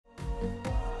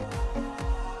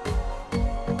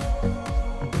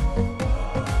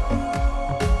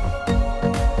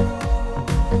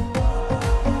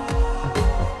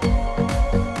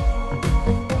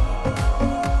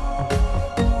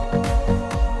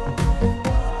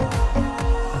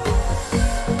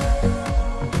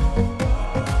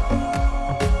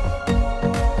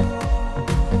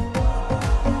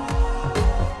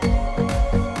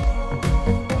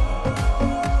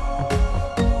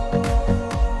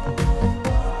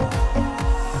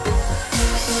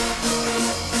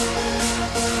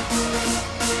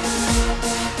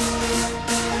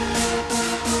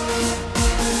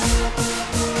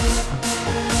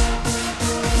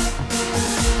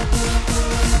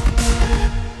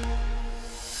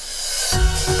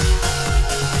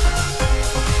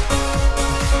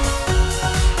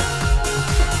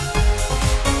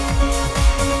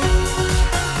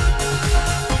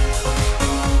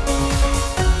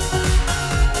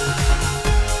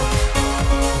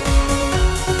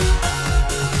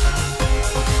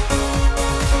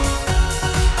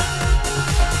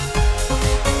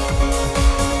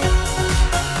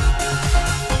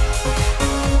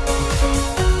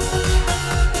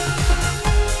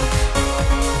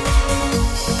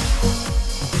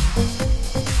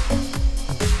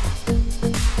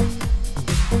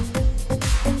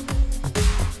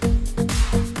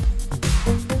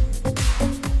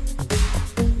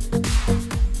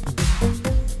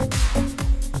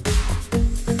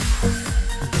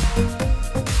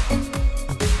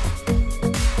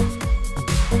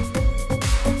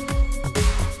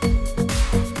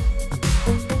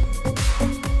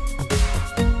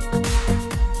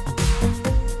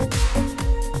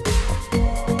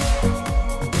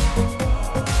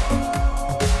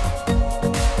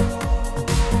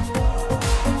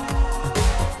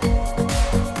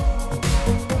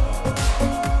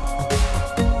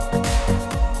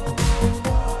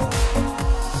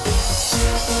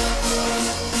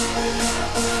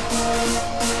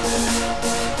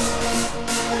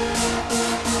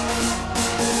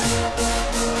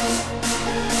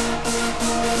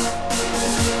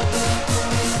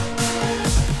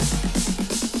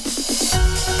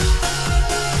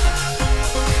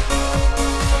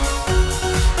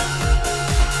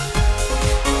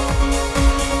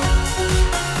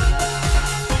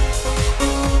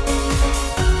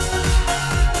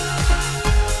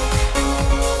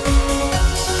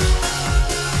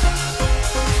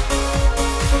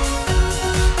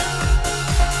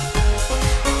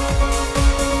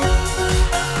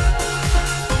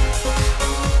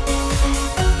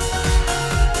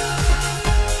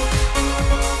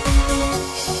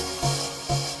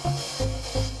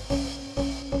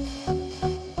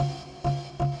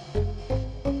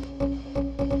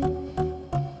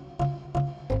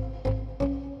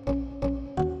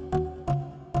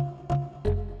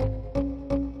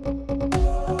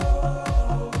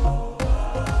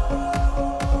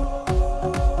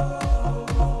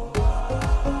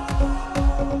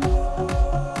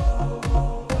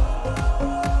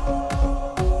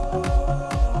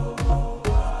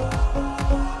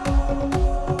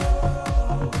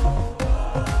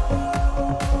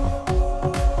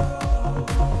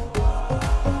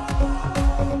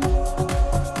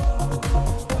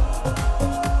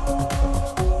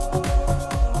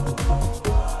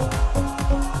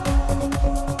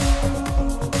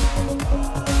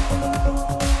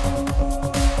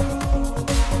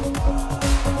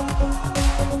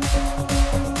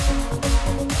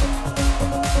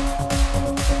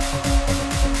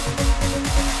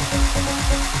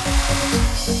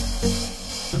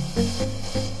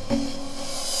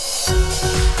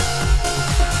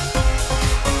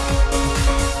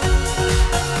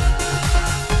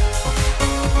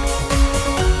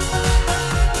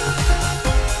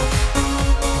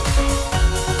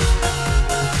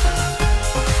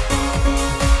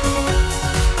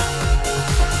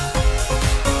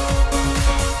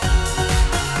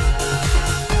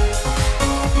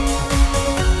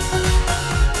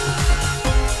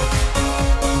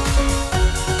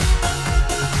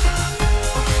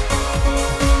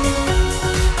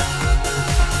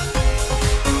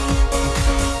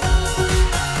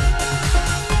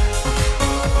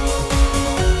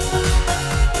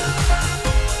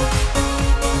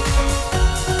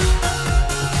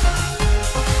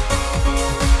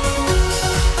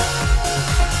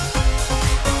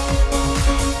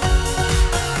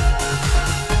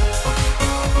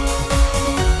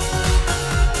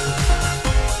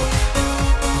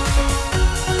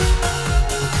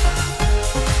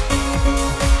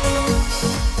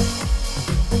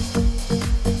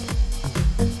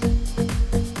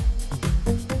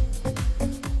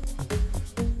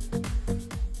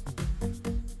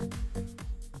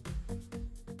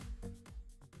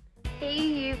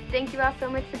Thank you all so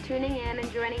much for tuning in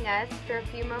and joining us for a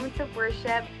few moments of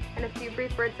worship and a few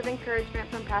brief words of encouragement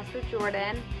from Pastor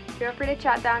Jordan. Feel free to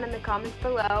chat down in the comments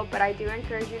below, but I do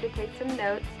encourage you to take some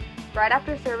notes. Right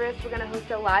after service, we're going to host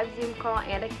a live Zoom call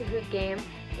and a Kahoot game,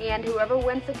 and whoever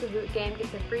wins the Kahoot game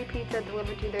gets a free pizza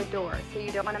delivered to their door, so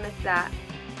you don't want to miss that.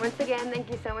 Once again, thank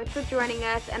you so much for joining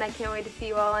us, and I can't wait to see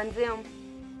you all on Zoom.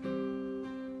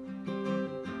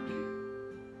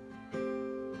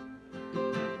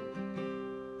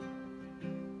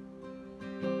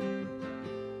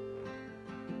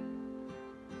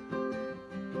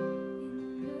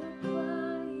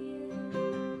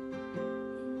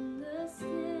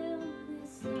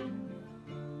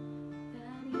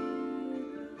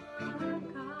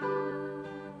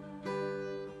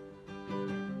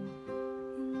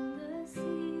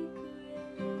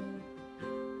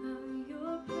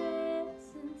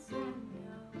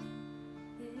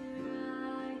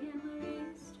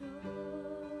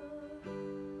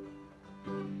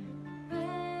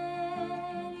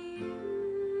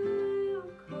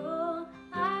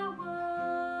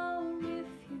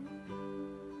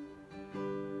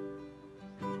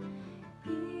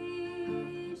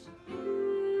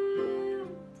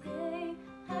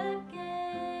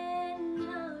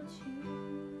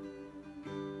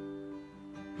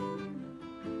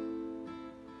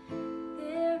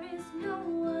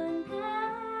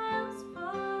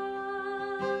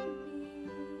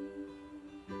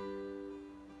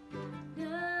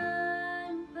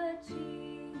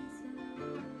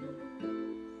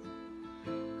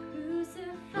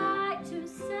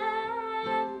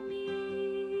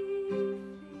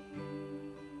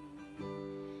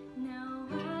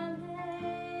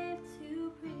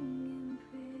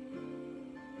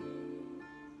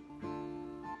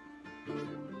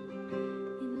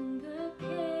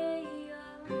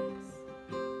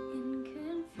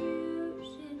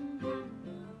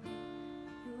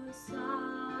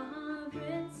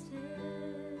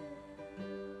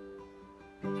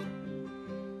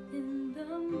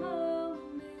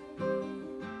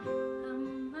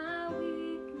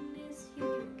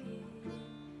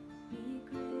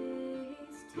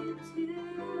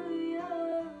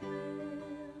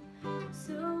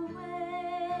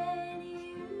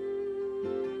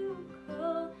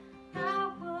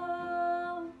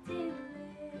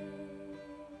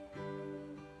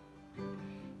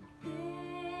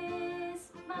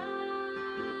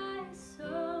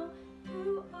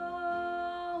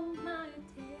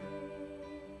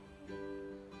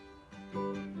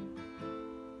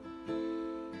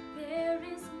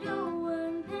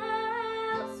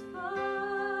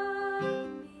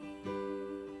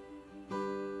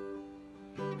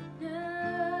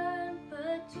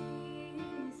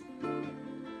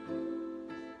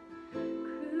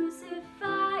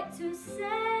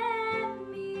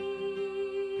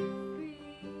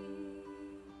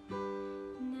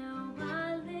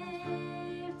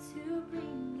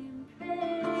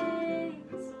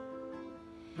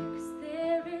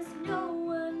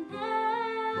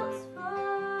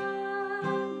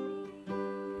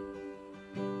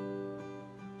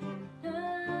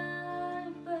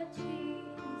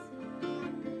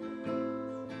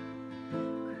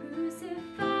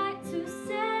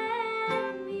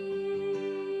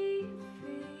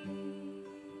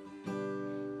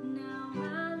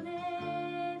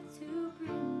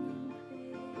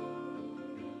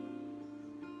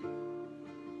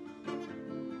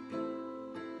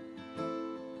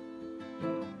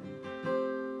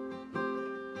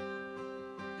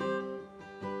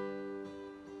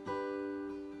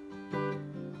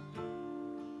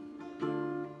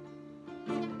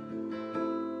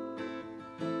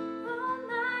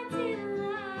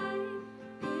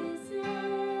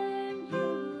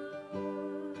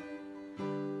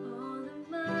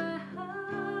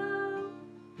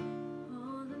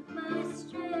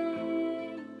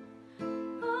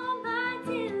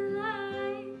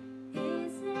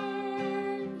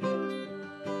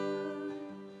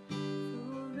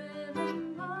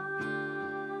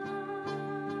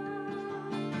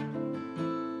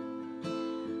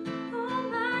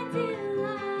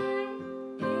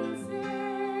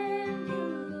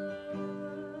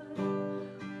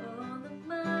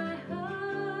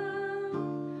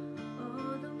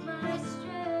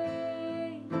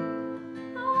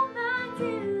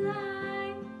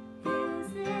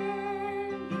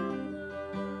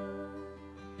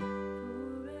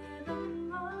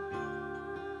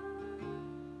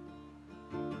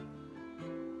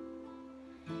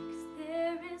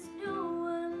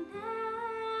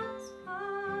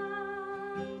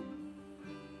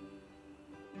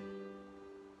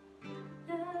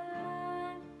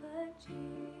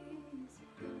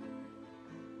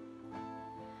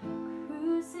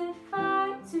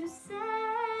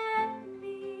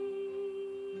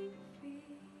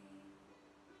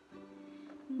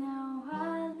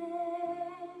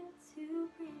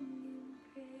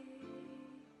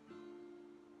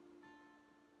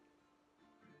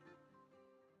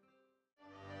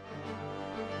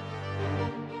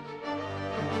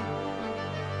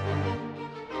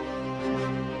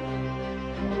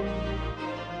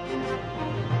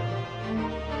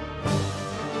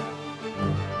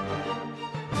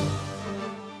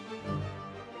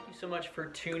 much for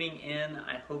tuning in.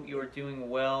 I hope you are doing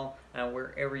well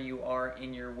wherever you are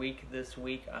in your week this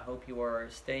week. I hope you are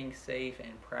staying safe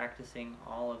and practicing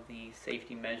all of the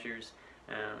safety measures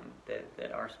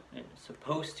that are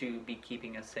supposed to be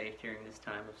keeping us safe during this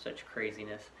time of such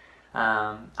craziness.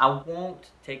 I won't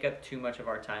take up too much of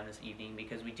our time this evening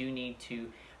because we do need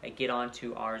to get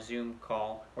onto our Zoom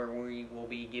call where we will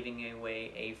be giving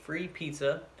away a free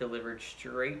pizza delivered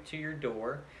straight to your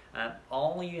door.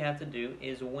 All you have to do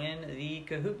is win the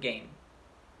Kahoot game.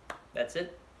 That's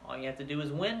it. All you have to do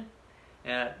is win.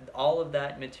 All of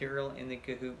that material in the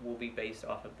Kahoot will be based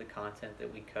off of the content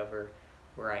that we cover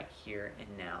right here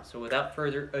and now. So without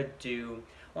further ado,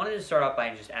 I wanted to start off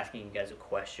by just asking you guys a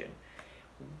question.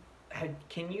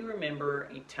 Can you remember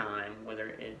a time, whether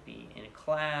it be in a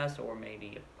class or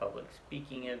maybe a public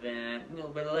speaking event,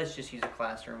 but let's just use a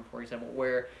classroom for example,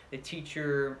 where the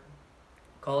teacher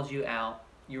called you out,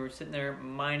 you were sitting there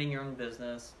minding your own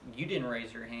business, you didn't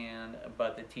raise your hand,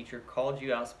 but the teacher called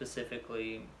you out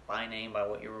specifically by name, by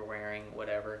what you were wearing,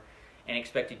 whatever, and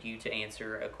expected you to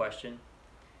answer a question?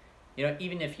 You know,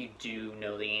 even if you do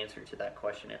know the answer to that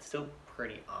question, it's still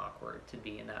pretty awkward to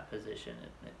be in that position.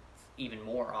 It's even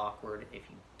more awkward if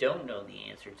you don't know the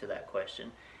answer to that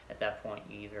question. At that point,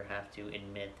 you either have to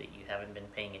admit that you haven't been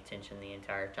paying attention the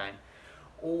entire time,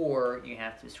 or you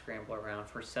have to scramble around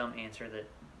for some answer that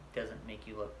doesn't make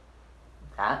you look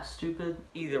that stupid.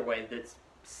 Either way, that's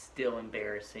still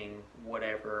embarrassing,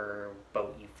 whatever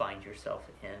boat you find yourself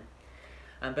in.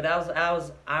 But I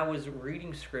was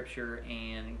reading scripture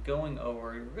and going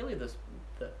over really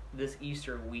this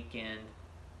Easter weekend,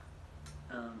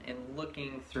 and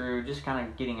looking through, just kind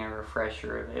of getting a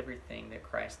refresher of everything that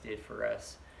Christ did for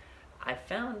us. I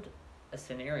found a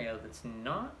scenario that's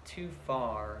not too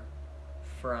far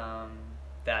from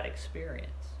that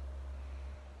experience.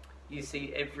 You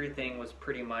see, everything was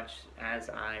pretty much as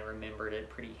I remembered it,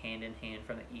 pretty hand in hand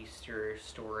from the Easter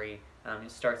story.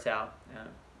 It starts out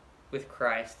with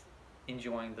Christ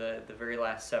enjoying the very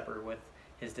Last Supper with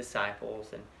his disciples,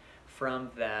 and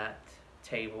from that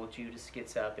table, Judas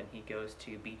gets up and he goes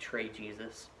to betray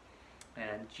Jesus.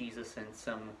 And Jesus and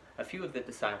a few of the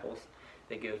disciples,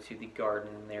 they go to the garden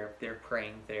and they're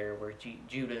praying there, where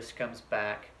Judas comes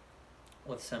back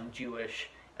with some Jewish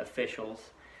officials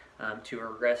to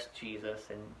arrest Jesus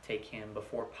and take him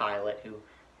before Pilate,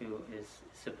 who is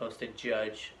supposed to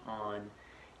judge on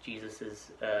Jesus's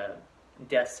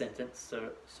death sentence,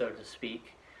 so to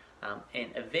speak. And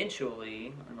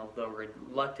eventually, and although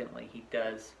reluctantly, he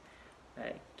does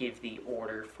give the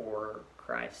order for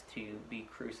Christ to be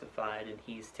crucified, and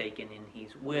he's taken and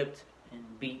he's whipped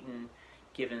and beaten,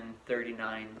 given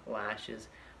 39 lashes,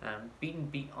 beaten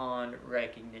beyond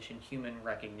recognition, human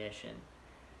recognition,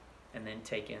 and then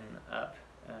taken up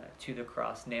to the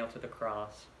cross, nailed to the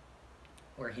cross,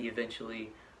 where he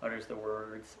eventually utters the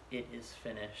words, "It is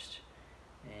finished,"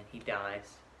 and he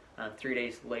dies. 3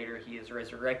 days later, he is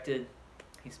resurrected.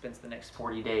 He spends the next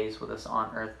 40 days with us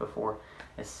on earth before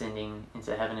ascending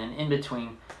into heaven, and in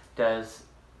between does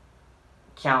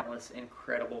countless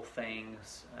incredible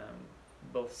things,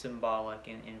 both symbolic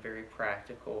and very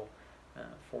practical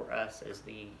for us as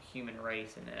the human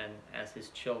race and as his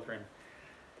children.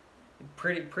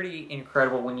 Pretty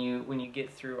incredible when you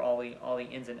get through all the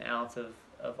ins and outs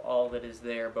of all that is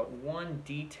there. But one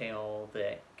detail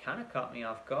that kind of caught me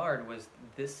off guard was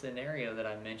this scenario that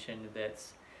I mentioned.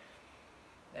 That's,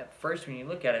 at first when you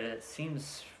look at it, it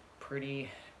seems pretty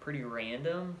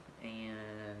random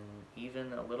and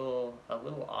even a little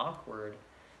awkward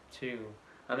too.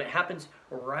 It happens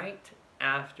right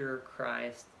after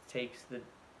Christ takes the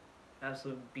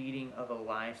absolute beating of a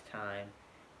lifetime,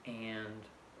 and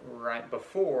right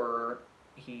before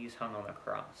he's hung on the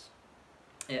cross.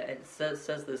 It says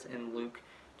this in Luke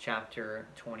chapter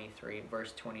 23,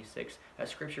 verse 26.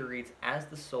 Scripture reads, "As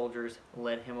the soldiers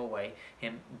led him away,"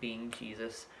 him being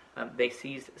Jesus, "they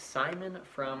seized Simon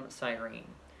from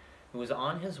Cyrene, who was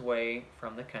on his way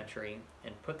from the country,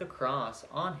 and put the cross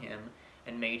on him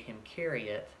and made him carry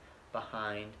it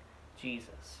behind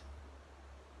Jesus."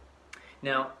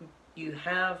 Now, you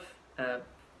have,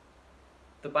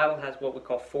 the Bible has what we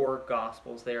call 4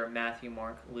 Gospels. They are Matthew,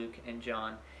 Mark, Luke, and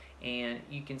John. And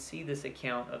you can see this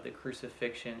account of the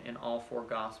crucifixion in all 4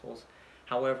 Gospels.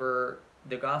 However,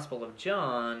 the Gospel of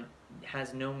John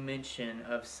has no mention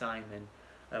of Simon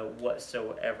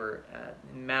whatsoever.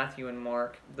 Matthew and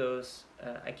Mark, those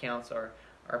accounts are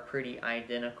pretty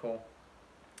identical.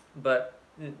 But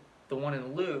the one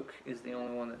in Luke is the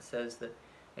only one that says that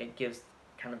it gives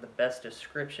kind of the best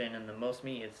description and the most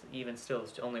meat. It's even still,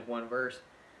 it's only 1 verse.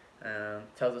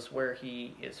 Tells us where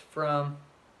he is from,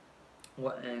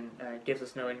 and gives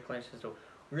us no inclination as to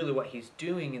really what he's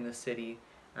doing in the city,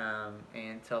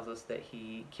 and tells us that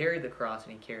he carried the cross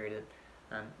and he carried it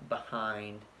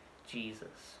behind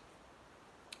Jesus.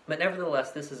 But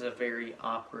nevertheless, this is a very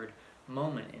awkward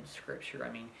moment in Scripture. I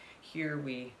mean, here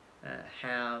we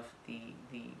have the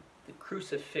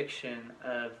crucifixion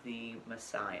of the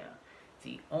Messiah,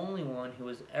 the only one who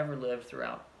has ever lived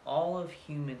throughout all of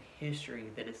human history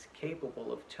that is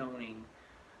capable of atoning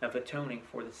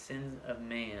for the sins of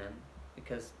man,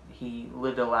 because he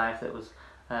lived a life that was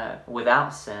without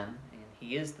sin, and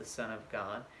he is the Son of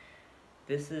God.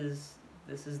 This is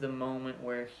the moment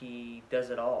where he does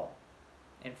it all.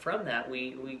 And from that,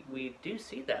 we do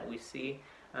see that. We see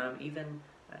even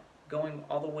going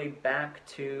all the way back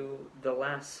to the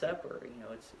Last Supper. You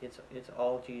know, it's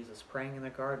all Jesus. Praying in the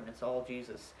garden, it's all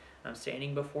Jesus.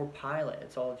 Standing before Pilate,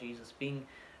 it's all Jesus. Being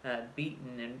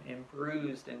beaten and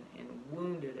bruised and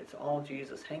wounded, it's all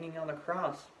Jesus. Hanging on the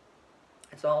cross,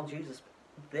 it's all Jesus.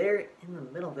 There in the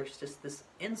middle, there's just this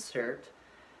insert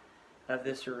of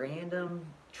this random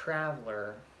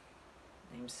traveler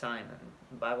named Simon.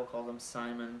 The Bible calls him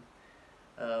Simon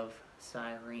of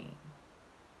Cyrene.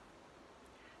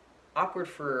 Awkward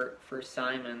for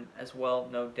Simon as well,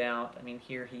 no doubt. I mean,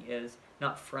 here he is,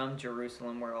 not from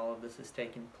Jerusalem where all of this is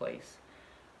taking place.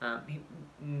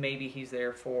 Maybe he's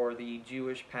there for the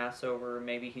Jewish Passover.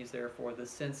 Maybe he's there for the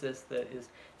census that is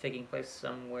taking place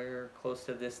somewhere close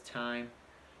to this time.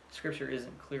 Scripture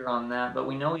isn't clear on that, but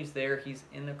we know he's there. He's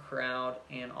in the crowd,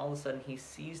 and all of a sudden he's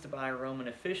seized by Roman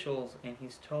officials, and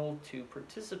he's told to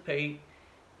participate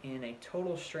in a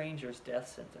total stranger's death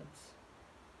sentence.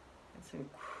 It's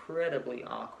incredibly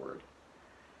awkward,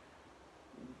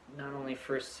 not only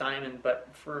for Simon, but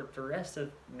for the rest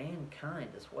of mankind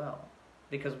as well.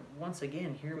 Because once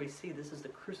again, here we see this is the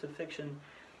crucifixion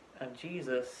of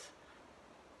Jesus,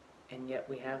 and yet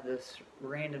we have this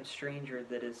random stranger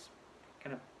that is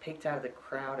kind of picked out of the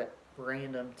crowd at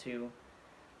random to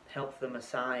help the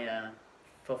Messiah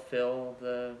fulfill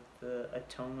the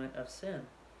atonement of sin.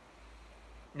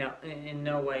 Now, in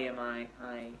no way am I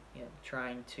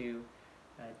trying to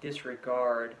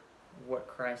disregard what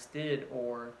Christ did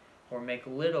or make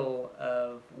little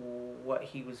of what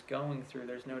he was going through.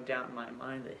 There's no doubt in my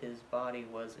mind that his body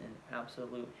was in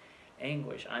absolute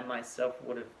anguish. I myself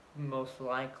would have most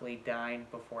likely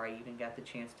died before I even got the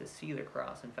chance to see the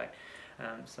cross. In fact,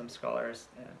 some scholars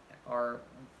are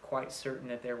quite certain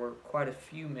that there were quite a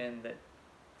few men that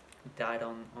died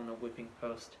on the whipping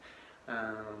post,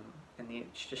 and the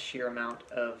just sheer amount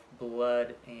of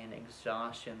blood and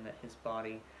exhaustion that his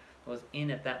body was in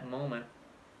at that moment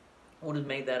would have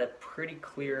made that a pretty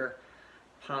clear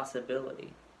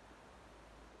possibility.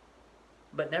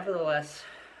 But nevertheless,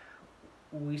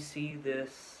 we see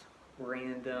this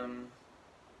random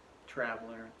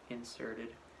traveler inserted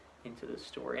into the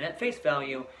story. And at face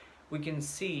value, we can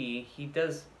see he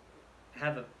does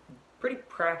have a pretty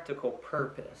practical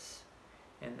purpose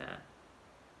in that.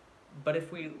 But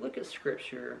if we look at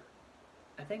Scripture,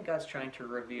 I think God's trying to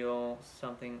reveal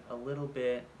something a little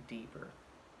bit deeper.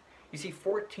 You see,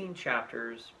 14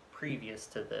 chapters previous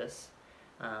to this,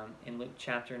 in Luke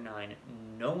chapter 9,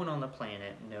 no one on the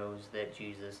planet knows that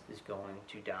Jesus is going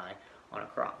to die on a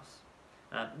cross.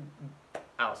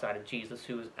 Outside of Jesus,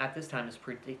 who at this time is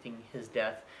predicting his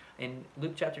death. In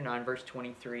Luke chapter 9, verse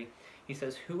 23, he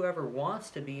says, "Whoever wants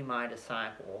to be my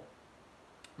disciple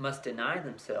must deny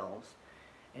themselves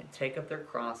and take up their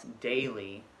cross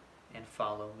daily and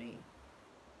follow me."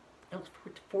 That was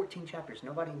 14 chapters.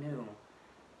 Nobody knew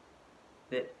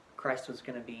that Christ was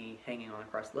going to be hanging on a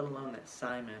cross, let alone that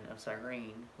Simon of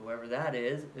Cyrene, whoever that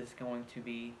is going to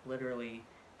be literally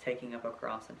taking up a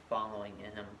cross and following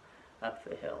him up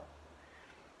the hill.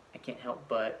 I can't help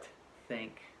but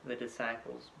think the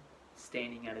disciples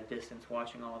standing at a distance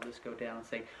watching all of this go down and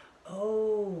say,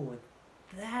 "Oh,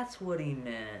 that's what he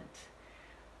meant."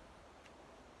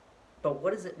 But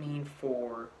what does it mean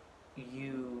for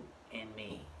you and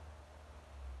me?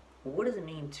 What does it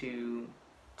mean to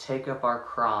take up our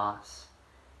cross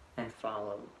and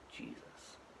follow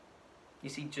Jesus? You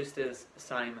see, just as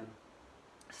Simon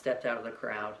stepped out of the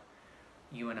crowd,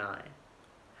 you and I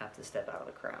have to step out of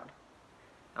the crowd.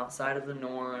 Outside of the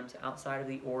norms, outside of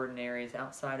the ordinaries,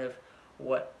 outside of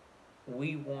what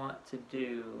we want to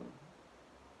do,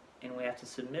 and we have to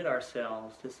submit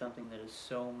ourselves to something that is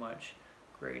so much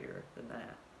greater than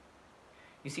that.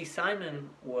 You see, Simon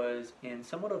was in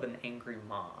somewhat of an angry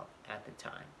mob at the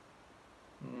time.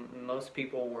 Most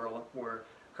people were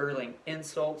hurling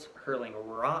insults, hurling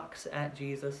rocks at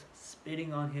Jesus,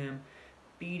 spitting on him,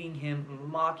 beating him,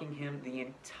 mocking him the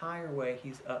entire way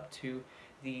he's up to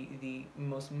the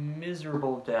most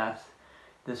miserable death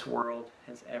this world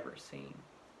has ever seen.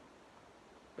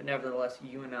 But nevertheless,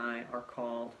 you and I are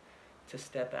called to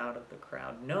step out of the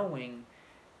crowd, knowing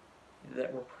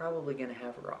that we're probably going to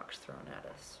have rocks thrown at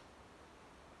us.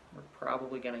 We're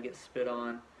probably going to get spit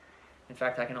on. In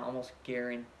fact, I can almost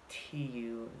guarantee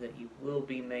you that you will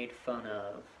be made fun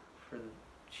of for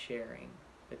sharing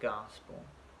the gospel.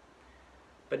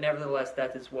 But nevertheless,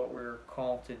 that is what we're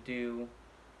called to do.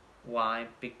 Why?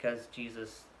 Because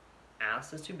Jesus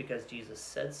asked us to, because Jesus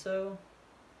said so.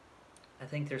 I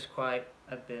think there's quite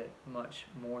a bit much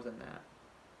more than that.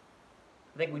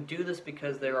 I think we do this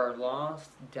because there are lost,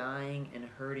 dying, and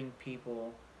hurting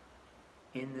people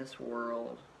in this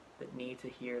world that need to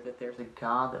hear that there's a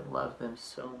God that loved them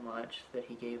so much that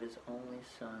he gave his only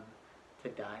Son to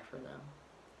die for them.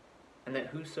 And that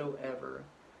whosoever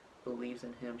believes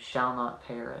in him shall not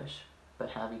perish, but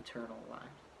have eternal life.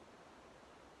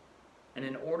 And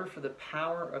in order for the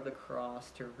power of the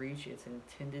cross to reach its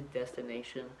intended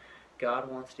destination,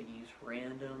 God wants to use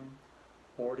random,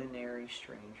 ordinary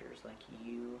strangers like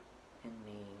you and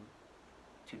me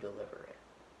to deliver it.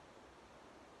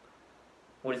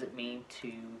 What does it mean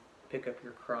to pick up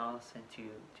your cross and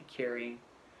to carry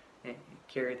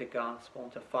the gospel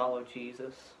and to follow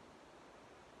Jesus?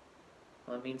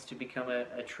 Well, it means to become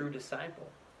a true disciple,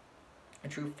 a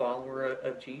true follower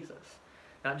of Jesus.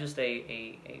 Not just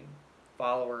a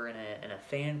follower in a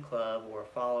fan club or a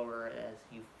follower as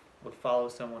you would follow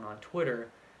someone on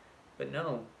Twitter, but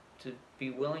no, to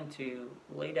be willing to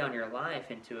lay down your life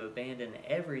and to abandon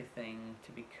everything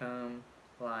to become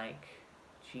like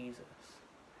Jesus.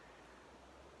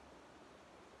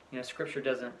 You know, Scripture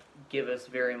doesn't give us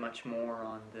very much more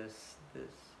on this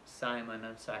Simon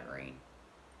of Cyrene,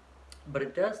 but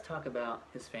it does talk about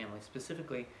his family,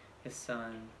 specifically his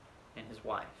son and his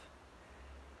wife.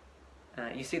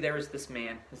 You see, there was this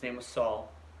man, his name was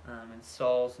Saul, and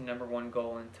Saul's number one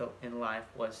goal in life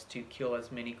was to kill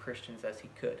as many Christians as he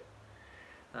could.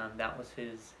 That was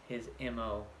his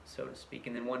MO, so to speak.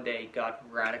 And then one day, God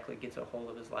radically gets a hold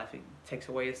of his life. He takes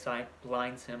away his sight,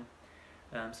 blinds him,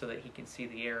 so that he can see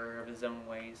the error of his own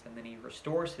ways. And then he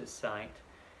restores his sight.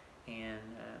 And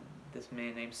this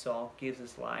man named Saul gives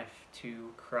his life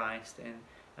to Christ.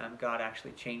 And God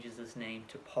actually changes his name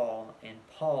to Paul. And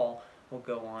Paul will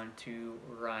go on to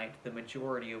write the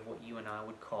majority of what you and I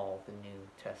would call the New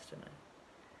Testament.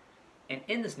 And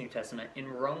in this New Testament, in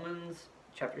Romans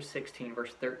chapter 16,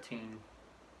 verse 13,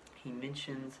 he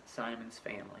mentions Simon's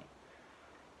family.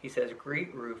 He says,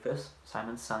 "Greet Rufus,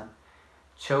 Simon's son,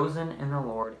 chosen in the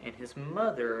Lord, and his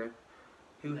mother,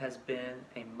 who has been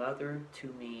a mother to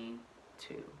me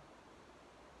too."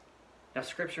 Now,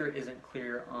 Scripture isn't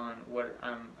clear on what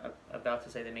I'm about to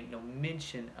say. They make no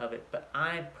mention of it, but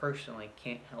I personally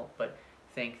can't help but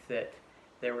think that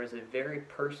there was a very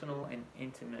personal and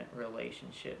intimate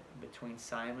relationship between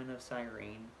Simon of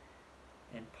Cyrene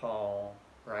and Paul,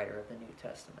 writer of the New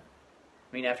Testament.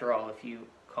 I mean, after all, if you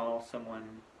call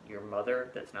someone your mother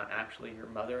that's not actually your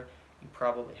mother, you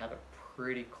probably have a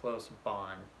pretty close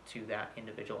bond to that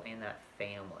individual and that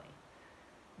family.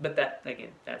 But that,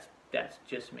 again, that's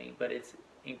just me. But it's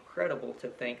incredible to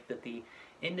think that the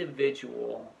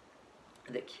individual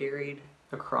that carried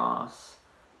the cross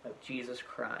of Jesus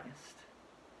Christ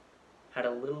had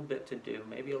a little bit to do,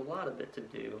 maybe a lot of it to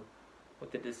do,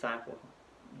 with the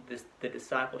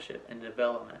discipleship and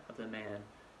development of the man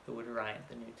who would write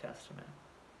the New Testament.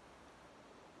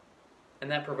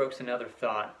 And that provokes another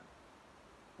thought.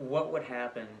 What would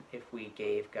happen if we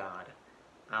gave God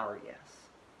our yes?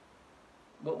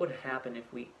 What would happen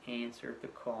if we answered the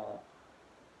call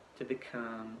to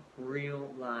become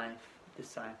real-life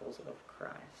disciples of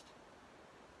Christ?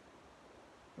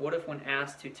 What if when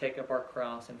asked to take up our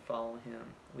cross and follow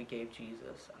him, we gave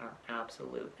Jesus our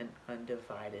absolute and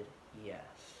undivided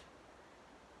yes?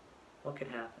 What could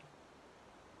happen?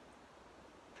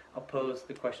 I'll pose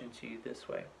the question to you this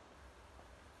way.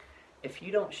 If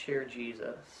you don't share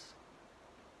Jesus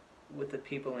with the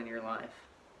people in your life,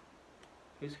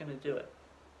 who's going to do it?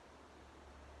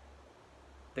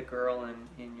 The girl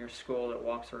in your school that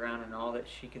walks around and all that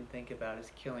she can think about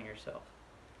is killing herself.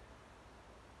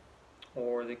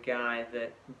 Or the guy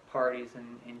that parties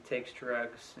and takes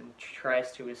drugs and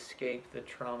tries to escape the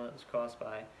trauma that was caused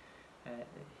by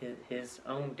his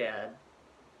own dad.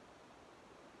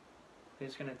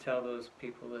 Who's going to tell those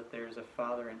people that there's a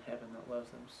Father in heaven that loves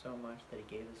them so much that he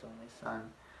gave his only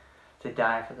Son to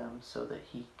die for them so that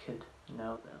he could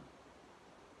know them?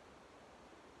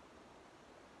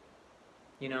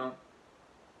 You know,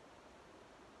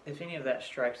 if any of that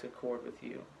strikes a chord with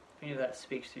you, if any of that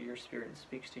speaks to your spirit and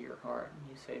speaks to your heart, and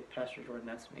you say, "Pastor Jordan,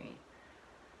 that's me,"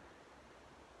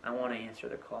 I want to answer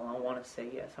the call. I want to say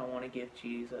yes. I want to give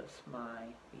Jesus my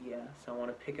yes. I want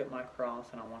to pick up my cross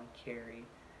and I want to carry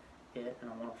it and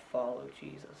I want to follow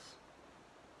Jesus.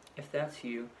 If that's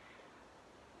you,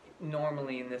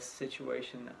 normally in this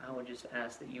situation, I would just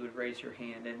ask that you would raise your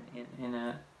hand in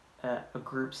a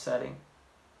group setting.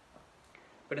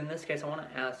 But in this case, I want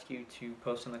to ask you to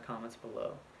post in the comments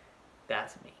below,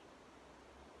 that's me.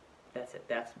 That's it,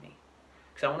 that's me.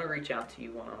 Because I want to reach out to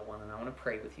you one-on-one and I want to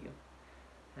pray with you.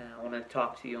 And I want to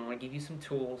talk to you. I want to give you some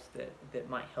tools that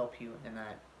might help you in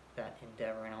that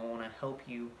endeavor. And I want to help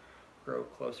you grow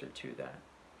closer to that.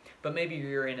 But maybe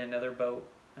you're in another boat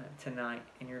tonight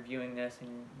and you're viewing this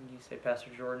and you say, Pastor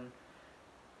Jordan,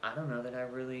 I don't know that I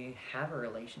really have a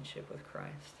relationship with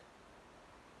Christ.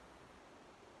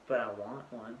 But I want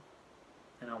one,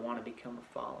 and I want to become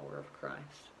a follower of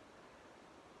Christ.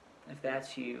 If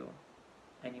that's you,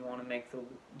 and you want to make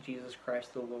Jesus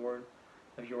Christ the Lord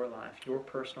of your life, your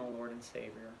personal Lord and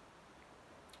Savior,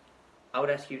 I would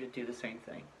ask you to do the same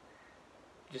thing.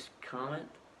 Just comment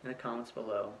in the comments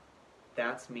below,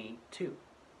 that's me too.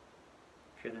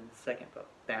 If you're in the second boat,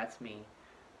 that's me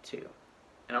too.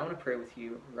 And I want to pray with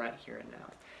you right here and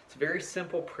now. It's a very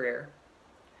simple prayer.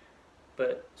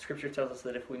 But Scripture tells us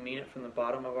that if we mean it from the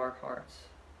bottom of our hearts,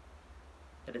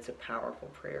 that it's a powerful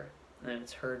prayer, and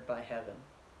it's heard by heaven,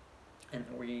 and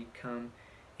that we come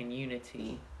in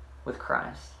unity with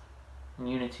Christ, in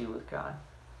unity with God.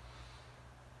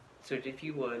 So if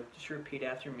you would, just repeat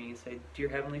after me and say, Dear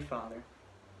Heavenly Father,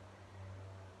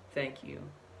 thank you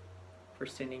for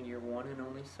sending your one and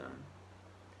only Son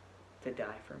to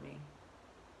die for me.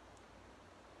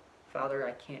 Father,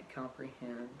 I can't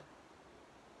comprehend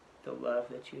the love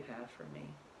that you have for me,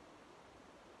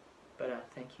 but I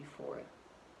thank you for it.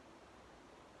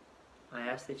 I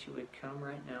ask that you would come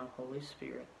right now, Holy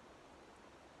Spirit,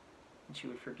 that you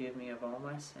would forgive me of all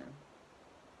my sin,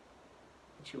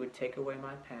 that you would take away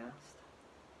my past,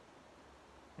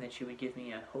 and that you would give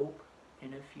me a hope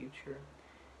and a future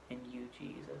in you,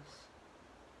 Jesus.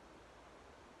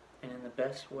 And in the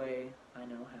best way I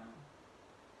know how,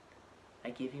 I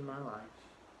give you my life.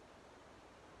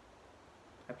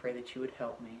 I pray that you would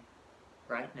help me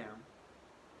right now,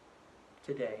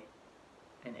 today,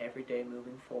 and every day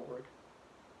moving forward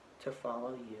to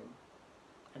follow you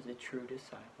as a true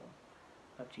disciple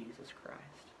of Jesus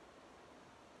Christ.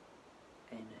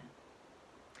 Amen.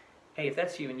 Hey, if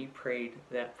that's you and you prayed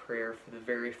that prayer for the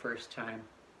very first time,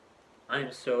 I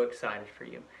am so excited for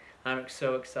you. I'm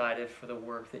so excited for the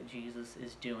work that Jesus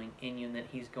is doing in you and that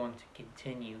he's going to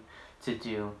continue to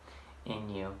do in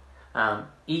you.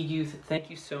 E-Youth, thank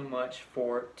you so much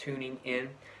for tuning in.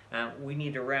 We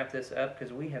need to wrap this up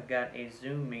because we have got a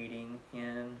Zoom meeting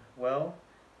in, well,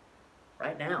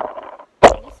 right now.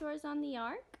 Dinosaurs on the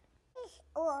Ark?